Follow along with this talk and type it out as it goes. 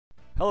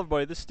Hello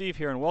everybody, this is Steve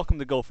here and welcome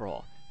to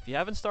GopherHaul. If you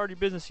haven't started your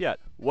business yet,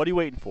 what are you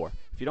waiting for?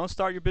 If you don't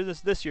start your business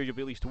this year, you'll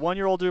be at least 1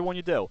 year older when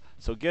you do,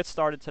 so get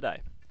started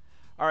today.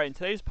 Alright, in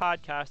today's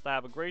podcast I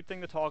have a great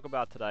thing to talk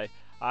about today.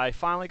 I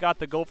finally got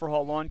the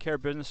GopherHaul Lawn Care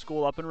Business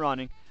School up and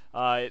running.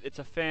 It's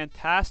a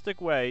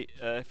fantastic way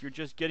if you're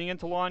just getting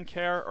into lawn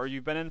care or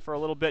you've been in for a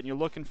little bit and you're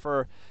looking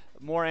for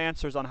more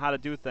answers on how to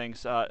do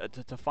things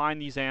to find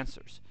these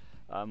answers.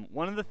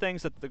 One of the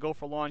things that the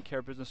Gopher Lawn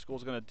Care Business School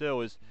is going to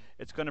do is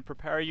it's going to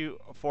prepare you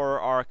for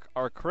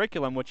our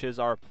curriculum, which is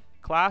our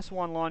Class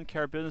 1 Lawn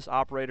Care Business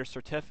Operator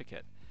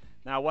Certificate.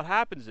 Now what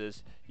happens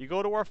is you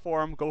go to our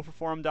forum,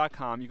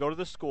 gopherforum.com, you go to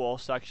the school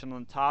section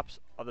on the top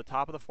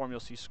of the forum,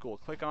 you'll see school.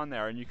 Click on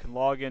there and you can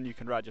log in, you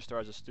can register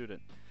as a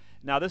student.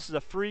 Now this is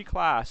a free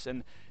class,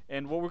 and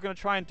what we're going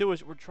to try and do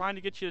is we're trying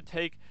to get you to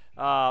take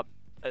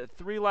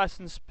 3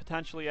 lessons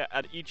potentially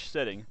at each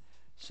sitting.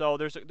 So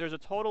there's a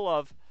total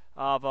of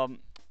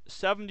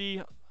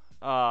 70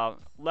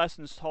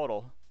 lessons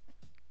total,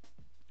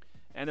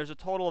 and there's a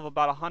total of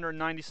about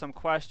 190 some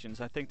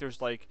questions. I think there's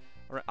like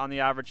on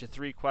the average of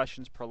 3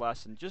 questions per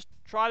lesson. Just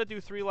try to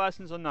do 3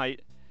 lessons a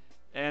night,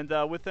 and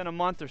within a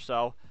month or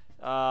so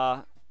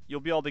you'll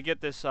be able to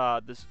get this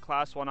this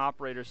Class 1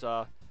 Operator's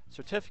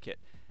certificate.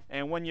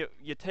 And when you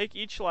take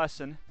each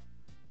lesson,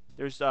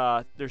 there's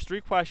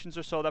 3 questions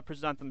or so that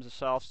present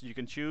themselves. You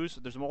can choose.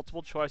 There's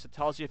multiple choice. It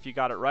tells you if you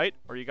got it right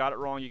or you got it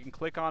wrong. You can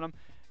click on them,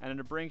 and then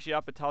it brings you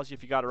up. It tells you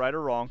if you got it right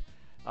or wrong.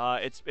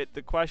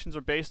 The questions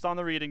are based on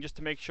the reading, just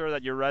to make sure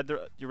that you read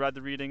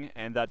the reading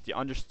and that you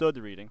understood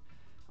the reading.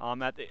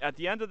 At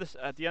the end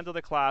of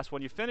the class,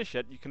 when you finish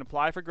it, you can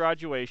apply for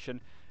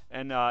graduation,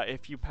 and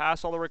if you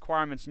pass all the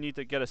requirements, you need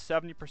to get a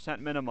 70%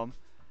 minimum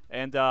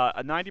and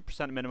a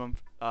 90% minimum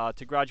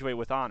to graduate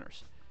with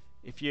honors.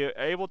 If you're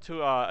able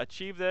to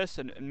achieve this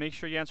and make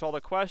sure you answer all the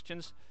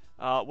questions,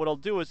 what it'll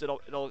do is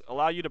it'll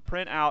allow you to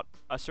print out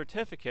a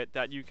certificate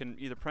that you can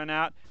either print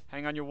out,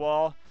 hang on your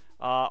wall.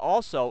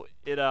 Also,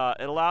 it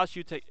allows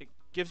you to, it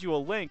gives you a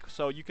link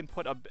so you can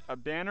put a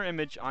banner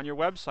image on your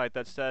website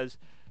that says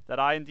that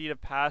I indeed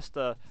have passed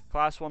the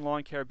Class 1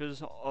 Lawn Care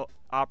Business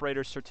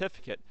Operator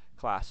Certificate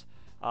class.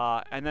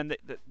 And then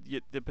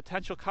the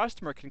potential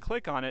customer can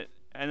click on it,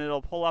 and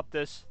it'll pull up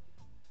this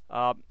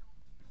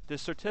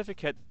this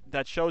certificate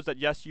that shows that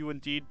yes, you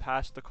indeed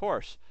passed the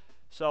course.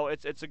 So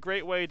it's a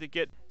great way to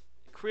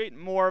create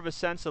more of a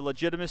sense of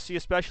legitimacy,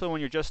 especially when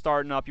you're just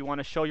starting up. You want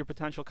to show your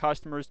potential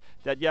customers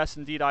that yes,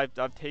 indeed,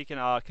 I've taken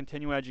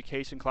continuing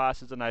education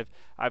classes and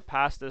I've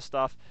passed this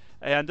stuff.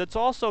 And it's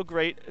also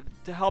great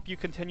to help you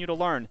continue to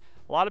learn.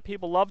 A lot of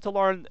people love to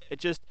learn.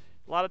 A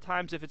lot of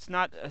times, if it's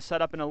not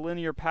set up in a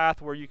linear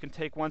path where you can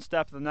take one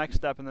step to the next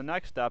step and the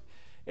next step,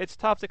 it's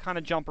tough to kind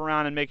of jump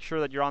around and make sure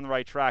that you're on the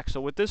right track.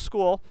 So with this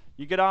school,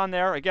 you get on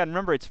there. Again,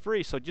 remember, it's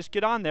free, so just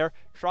get on there,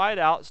 try it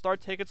out, start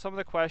taking some of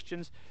the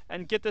questions,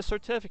 and get this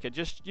certificate.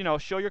 Just,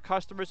 show your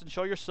customers and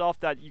show yourself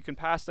that you can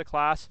pass the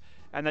class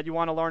and that you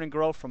want to learn and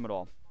grow from it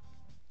all.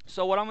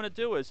 So what I'm going to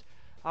do is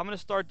I'm going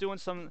to start doing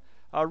some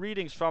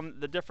readings from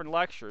the different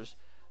lectures,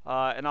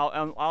 and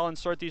I'll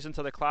insert these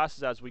into the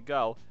classes as we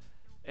go.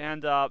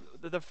 And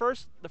the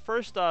first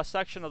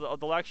section of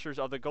the lectures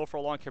of the Gopher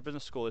Lawn Care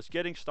Business School is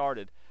getting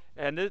started.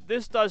 And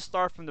this does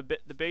start from the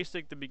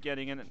basic, the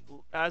beginning, and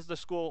as the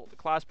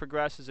class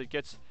progresses, it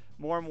gets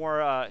more and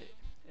more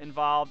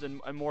involved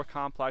and more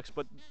complex.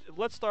 But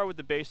let's start with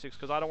the basics,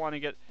 because I don't want to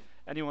get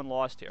anyone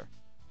lost here.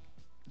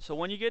 So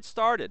when you get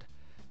started,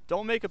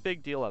 don't make a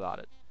big deal about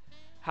it.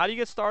 How do you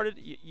get started?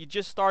 You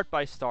just start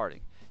by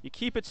starting. You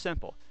keep it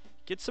simple.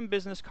 Get some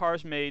business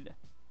cards made,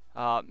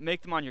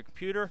 make them on your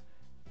computer,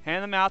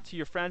 hand them out to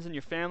your friends and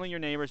your family, your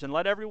neighbors, and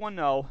let everyone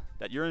know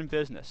that you're in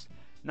business.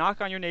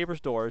 Knock on your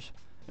neighbors' doors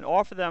and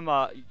offer them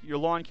your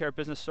lawn care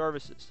business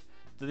services.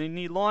 Do they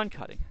need lawn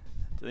cutting?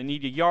 Do they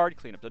need a yard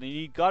cleanup? Do they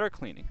need gutter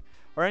cleaning?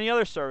 Or any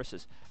other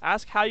services?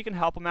 Ask how you can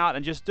help them out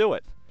and just do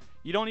it.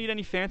 You don't need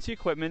any fancy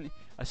equipment.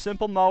 A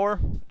simple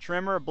mower,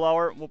 trimmer, a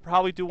blower will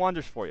probably do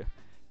wonders for you.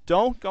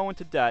 Don't go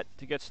into debt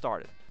to get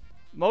started.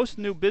 Most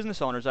new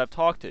business owners I've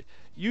talked to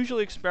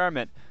usually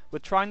experiment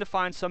with trying to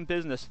find some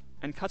business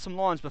and cut some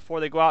lawns before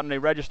they go out and they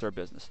register a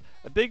business.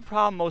 A big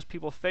problem most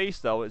people face,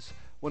 though, is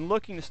when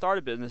looking to start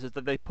a business is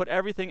that they put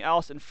everything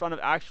else in front of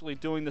actually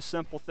doing the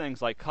simple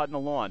things like cutting a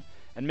lawn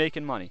and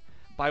making money.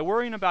 By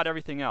worrying about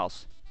everything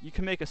else, you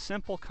can make a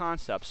simple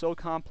concept so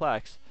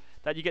complex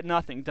that you get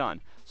nothing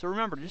done. So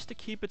remember, just to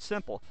keep it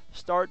simple,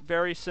 start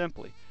very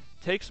simply.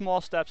 Take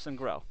small steps and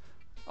grow.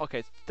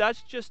 Okay,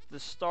 that's just the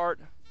start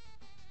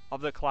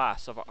of the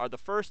class, of the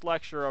first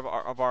lecture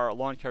of our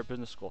lawn care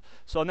business school.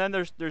 So then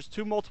there's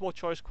 2 multiple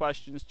choice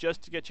questions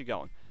just to get you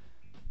going.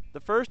 The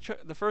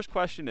first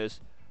question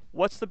is,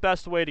 what's the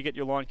best way to get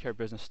your lawn care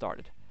business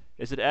started?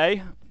 Is it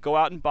A, go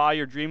out and buy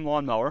your dream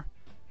lawnmower?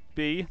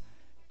 B,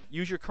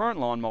 use your current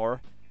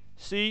lawnmower?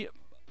 C,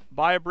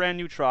 buy a brand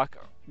new truck?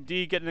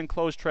 D, get an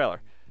enclosed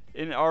trailer?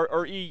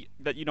 Or E,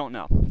 that you don't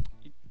know.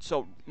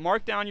 So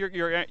mark down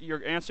your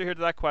answer here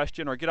to that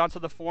question, or get onto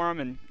the forum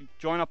and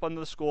join up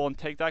under the school and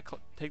take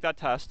that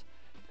test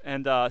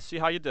and see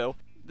how you do.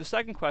 The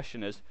second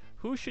question is,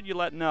 who should you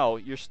let know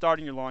you're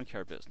starting your lawn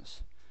care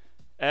business?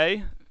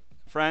 A,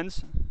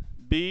 friends.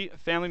 B,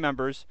 family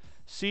members.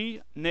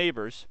 C,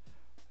 neighbors.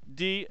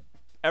 D,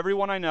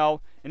 everyone I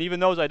know, and even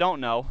those I don't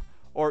know.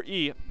 Or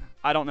E,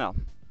 I don't know.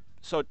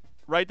 So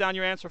write down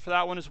your answer for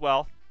that one as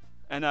well,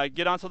 and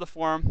get onto the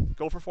forum,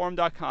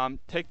 GopherForum.com,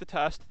 take the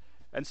test,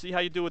 and see how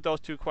you do with those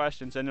two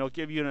questions, and it'll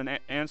give you an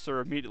answer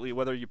immediately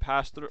whether you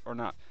passed it or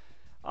not.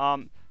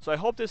 So I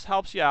hope this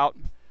helps you out.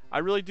 I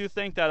really do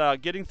think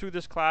that getting through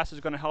this class is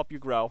going to help you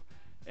grow.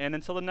 And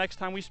until the next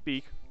time we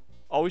speak,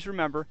 always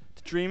remember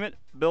to dream it,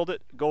 build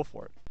it, go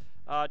for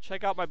it.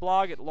 Check out my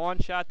blog at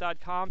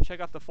lawnchat.com. Check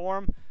out the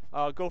forum,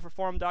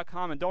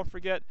 GopherForum.com. And don't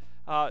forget,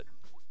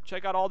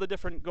 check out all the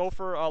different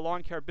Gopher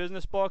lawn care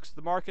business books,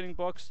 the marketing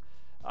books,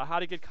 how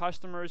to get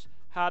customers,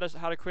 how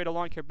to create a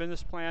lawn care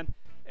business plan,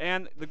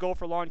 and the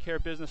Gopher lawn care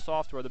business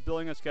software, the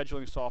billing and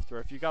scheduling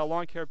software. If you've got a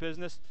lawn care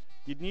business,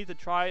 you need to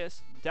try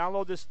this.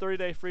 Download this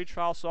 30-day free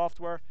trial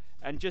software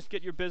and just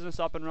get your business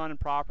up and running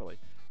properly.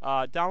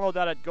 Download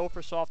that at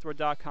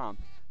gophersoftware.com.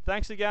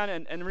 Thanks again,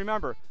 and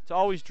remember to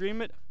always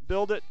dream it,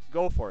 build it,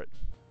 go for it.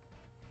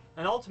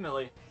 And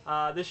ultimately,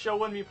 this show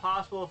wouldn't be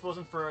possible if it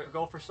wasn't for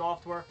Gopher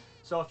Software.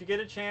 So if you get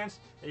a chance,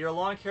 you're a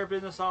lawn care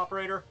business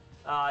operator,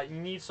 you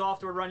need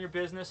software to run your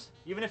business,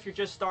 even if you're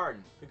just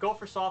starting. The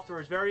Gopher Software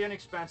is very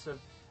inexpensive,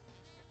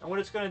 and what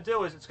it's going to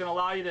do is it's going to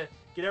allow you to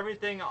get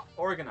everything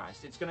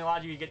organized. It's going to allow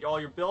you to get all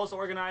your bills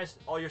organized,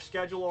 all your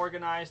schedule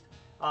organized.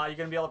 You're going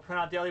to be able to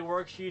print out daily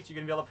worksheets. You're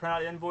going to be able to print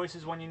out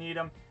invoices when you need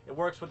them. It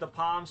works with the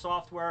Palm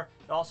software.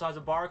 It also has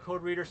a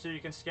barcode reader so you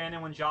can scan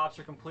in when jobs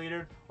are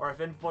completed or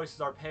if invoices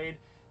are paid.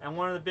 And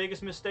one of the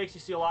biggest mistakes you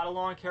see a lot of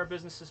lawn care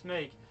businesses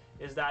make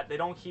is that they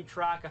don't keep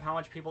track of how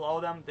much people owe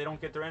them, they don't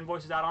get their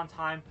invoices out on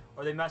time,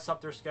 or they mess up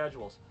their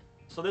schedules.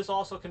 So this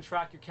also can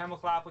track your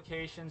chemical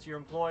applications, your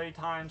employee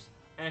times,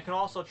 and it can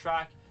also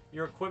track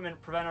your equipment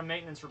preventive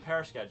maintenance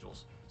repair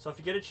schedules. So if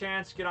you get a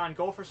chance, get on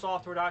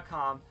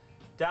gophersoftware.com,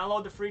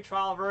 download the free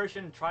trial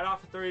version, try it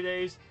out for 30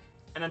 days,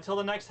 and until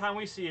the next time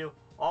we see you,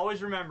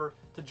 always remember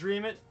to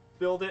dream it,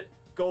 build it,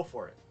 go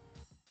for it.